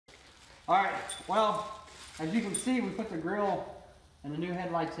All right, well, as you can see, we put the grill and the new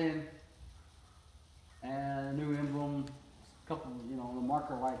headlights in and a new emblem, a couple, you know, the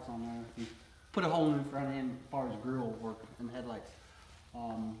marker lights on there. We put a whole new front end as far as grill work and headlights.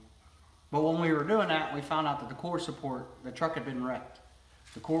 But when we were doing that, we found out that the core support, the truck had been wrecked.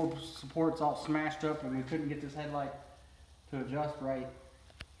 The core support's all smashed up and we couldn't get this headlight to adjust right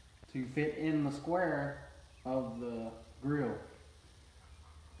to fit in the square of the grill.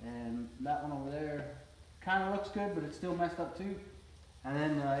 And that one over there kind of looks good, but it's still messed up too. And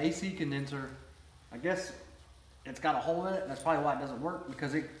then the AC condenser, I guess it's got a hole in it. That's probably why it doesn't work,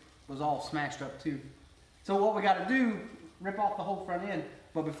 because it was all smashed up too. So what we got to do, rip off the whole front end.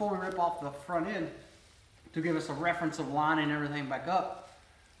 But before we rip off the front end, to give us a reference of lining everything back up,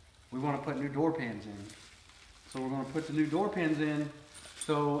 we want to put new door pins in. So we're going to put the new door pins in,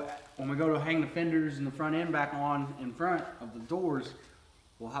 so when we go to hang the fenders and the front end back on in front of the doors,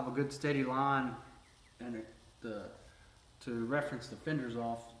 we'll have a good steady line and to reference the fenders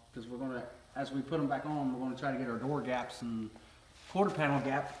off, because we're going to, as we put them back on, we're going to try to get our door gaps and quarter panel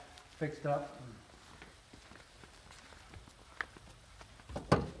gap fixed up.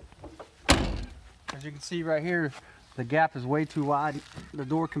 As you can see right here, the gap is way too wide. The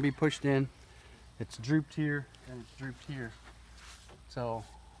door can be pushed in. It's drooped here and it's drooped here. So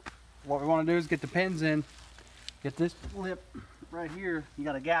what we want to do is get the pins in, get this lip right here. You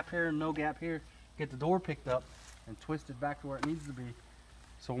got a gap here and no gap here. Get the door picked up and twist it back to where it needs to be.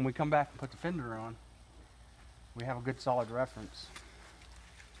 So when we come back and put the fender on, we have a good solid reference.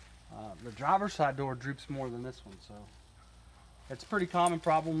 The driver's side door droops more than this one, so it's a pretty common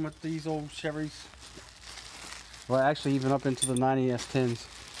problem with these old Chevys. Well, actually even up into the 90 S10s.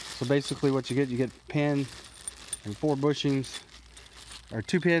 So basically what you get pin and 4 bushings, or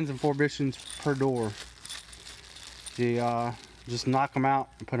 2 pins and 4 bushings per door. You just knock them out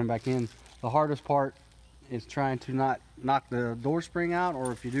and put them back in. The hardest part is trying to not knock the door spring out,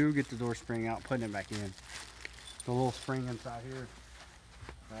 or if you do get the door spring out, putting it back in. The little spring inside here,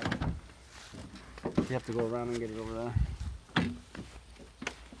 right? You have to go around and get it over there.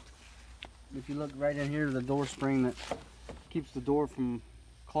 If you look right in here, the door spring that keeps the door from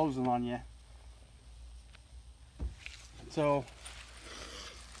closing on you. So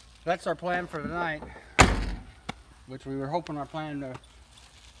that's our plan for tonight, which we were hoping our plan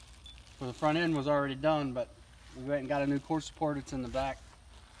for the front end was already done, but we went and got a new core support. It's in the back.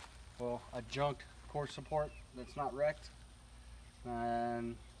 Well, a junked core support that's not wrecked.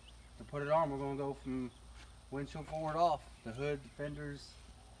 And to put it on, we're going to go from windshield forward off. The hood, the fenders,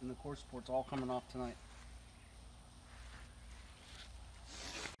 and the core support's all coming off tonight.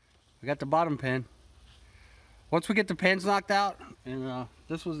 We got the bottom pin. Once we get the pins knocked out, and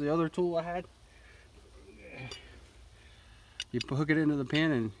this was the other tool I had, you hook it into the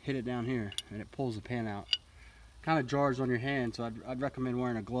pin and hit it down here, and it pulls the pin out. Kind of jars on your hand, so I'd recommend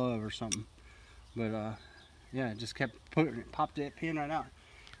wearing a glove or something. But yeah, it just kept popped that pin right out.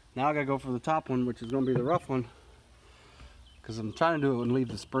 Now I gotta go for the top one, which is gonna be the rough one, because I'm trying to do it and leave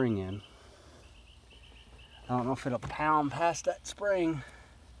the spring in. I don't know if it'll pound past that spring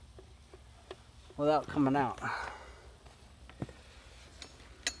without coming out.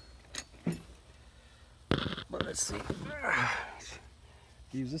 But let's see.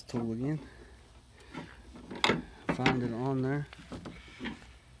 Use this tool again. Find it on there.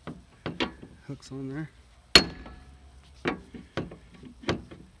 Hooks on there.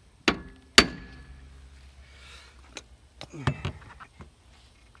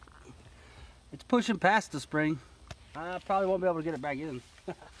 It's pushing past the spring. I probably won't be able to get it back in.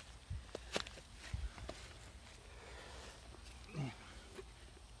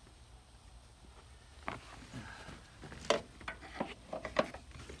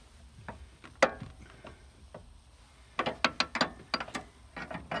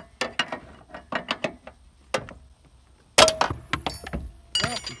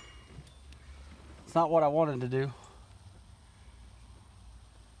 It's not what I wanted to do.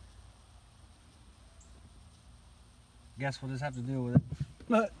 Guess we'll just have to deal with it.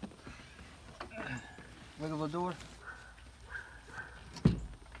 But wiggle the door. It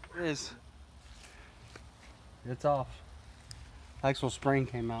is. It's off. Actual spring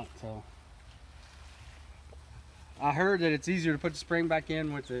came out, so I heard that it's easier to put the spring back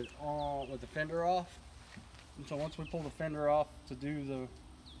in with the fender off. And so once we pull the fender off to do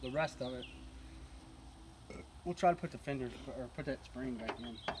the rest of it, we'll try to put the fender, or put that spring back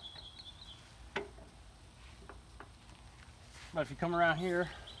in. But if you come around here,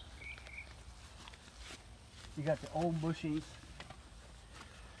 you got the old bushings.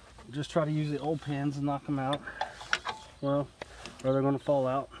 Just try to use the old pins and knock them out. Well, or they're going to fall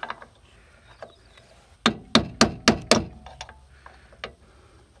out.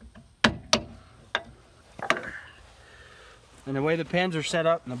 And the way the pins are set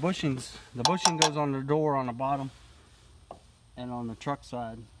up and the bushing goes on the door on the bottom and on the truck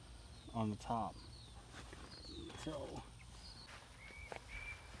side on the top. So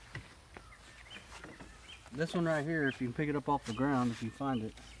this one right here, if you can pick it up off the ground, if you find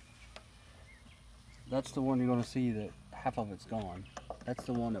it, that's the one you're going to see that half of it's gone. That's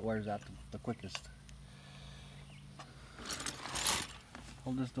the one that wears out the quickest.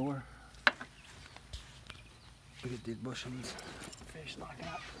 Hold this door. Look at these bushings. Fish knocking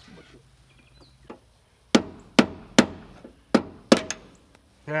out this bushing.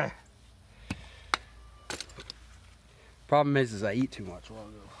 Yeah. Problem is I eat too much while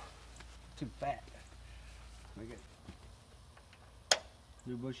ago. Too fat. Okay.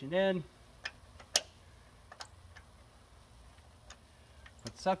 New bushing in.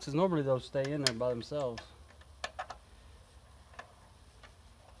 What sucks is normally they'll stay in there by themselves.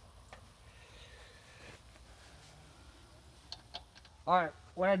 Alright,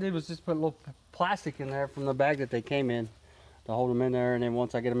 what I did was just put a little plastic in there from the bag that they came in to hold them in there, and then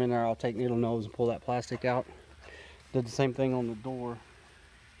once I get them in there, I'll take needle nose and pull that plastic out. Did the same thing on the door.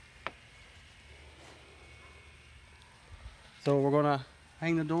 So we're gonna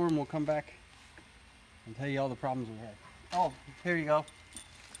hang the door and we'll come back and tell you all the problems we had. Oh, here you go.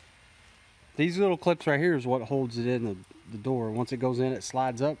 These little clips right here is what holds it in the door. Once it goes in, it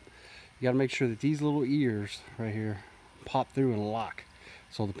slides up. You gotta make sure that these little ears right here pop through and lock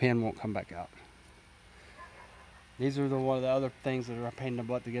so the pin won't come back out. These are one of the other things that are a pain in the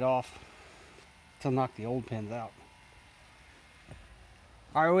butt to get off to knock the old pins out.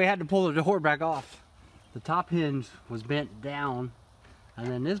 Alright, we had to pull the door back off. The top hinge was bent down, and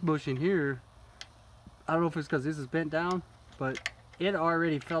then this bushing here, I don't know if it's because this is bent down, but it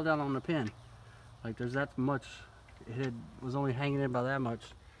already fell down on the pin. Like there's that much, was only hanging in by that much.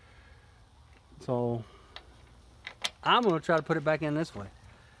 So I'm going to try to put it back in this way.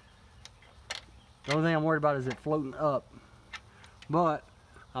 The only thing I'm worried about is it floating up. But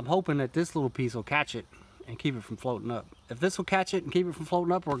I'm hoping that this little piece will catch it and keep it from floating up. If this will catch it and keep it from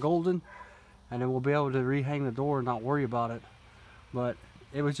floating up, we're golden. And then we'll be able to rehang the door and not worry about it. But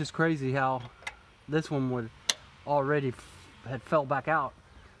it was just crazy how this one would already had fell back out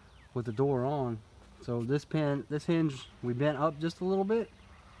with the door on. So this hinge, we bent up just a little bit.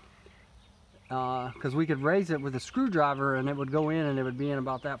 Because we could raise it with a screwdriver and it would go in and it would be in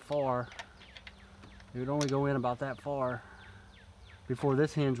about that far. It would only go in about that far before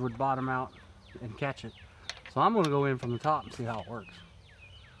this hinge would bottom out and catch it. So I'm going to go in from the top and see how it works.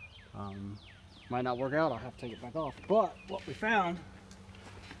 Might not work out, I'll have to take it back off. But what we found,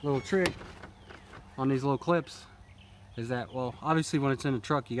 little trick on these little clips, is that, well, obviously when it's in the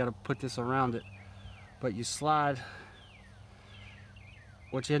truck you got to put this around it. But you slide,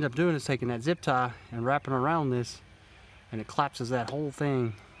 what you end up doing is taking that zip tie and wrapping around this, and it collapses that whole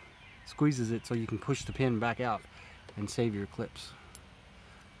thing, squeezes it so you can push the pin back out and save your clips.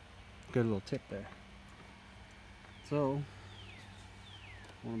 Good little tip there. So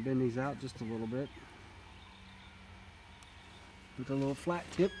I'm going to bend these out just a little bit with a little flat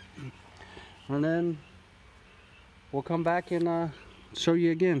tip, and then we'll come back and show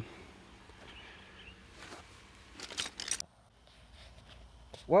you again.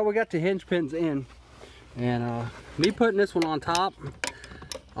 Well, we got the hinge pins in, and me putting this one on top,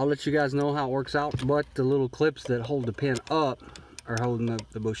 I'll let you guys know how it works out, but the little clips that hold the pin up are holding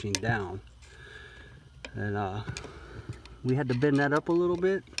the bushing down. And we had to bend that up a little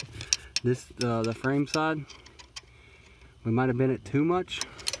bit. This, the frame side, we might have bent it too much,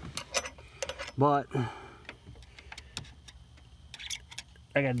 but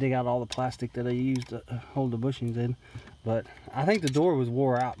I gotta dig out all the plastic that I used to hold the bushings in. But I think the door was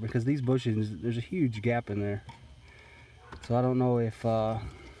wore out because these bushings, there's a huge gap in there. So I don't know if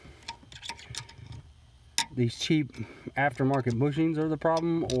these cheap aftermarket bushings are the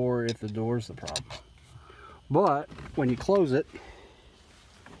problem or if the door's the problem. But when you close it,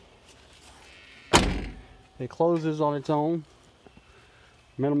 it closes on its own.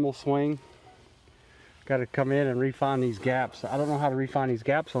 Minimal swing. Got to come in and refine these gaps. I don't know how to refine these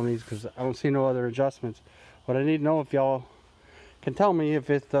gaps on these because I don't see no other adjustments. But I need to know if y'all can tell me if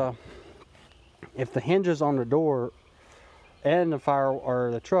the hinges on the door and the fire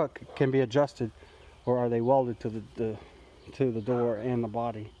or the truck can be adjusted, or are they welded to the door and the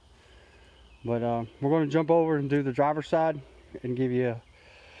body. But we're going to jump over and do the driver's side and give you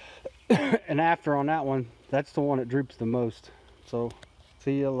an after on that one. That's the one that droops the most. So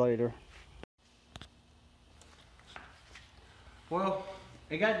see you later. Well,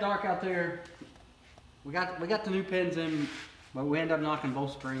 it got dark out there. We got the new pins in, but we ended up knocking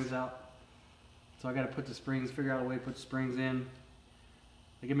both springs out. So I got to put the springs, figure out a way to put the springs in.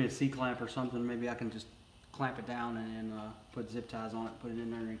 They give me a C-clamp or something. Maybe I can just clamp it down and put zip ties on it, put it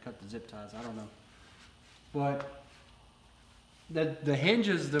in there and cut the zip ties. I don't know. But the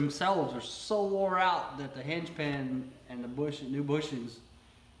hinges themselves are so wore out that the hinge pin and the new bushings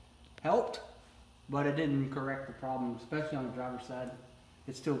helped, but it didn't correct the problem, especially on the driver's side.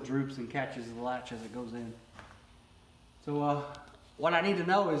 It still droops and catches the latch as it goes in. So what I need to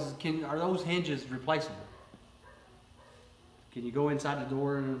know is, are those hinges replaceable? Can you go inside the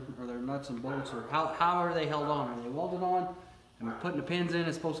door and are there nuts and bolts, or how are they held on? Are they welded on? And putting the pins in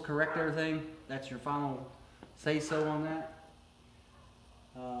is supposed to correct everything? That's your final say so on that?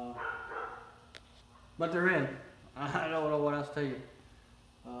 But they're in. I don't know what else to tell you.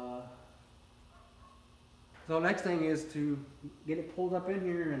 So next thing is to get it pulled up in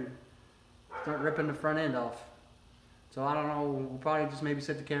here and start ripping the front end off. So I don't know, we'll probably just maybe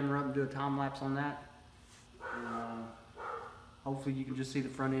set the camera up and do a time lapse on that. Hopefully you can just see the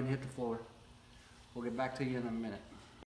front end hit the floor. We'll get back to you in a minute.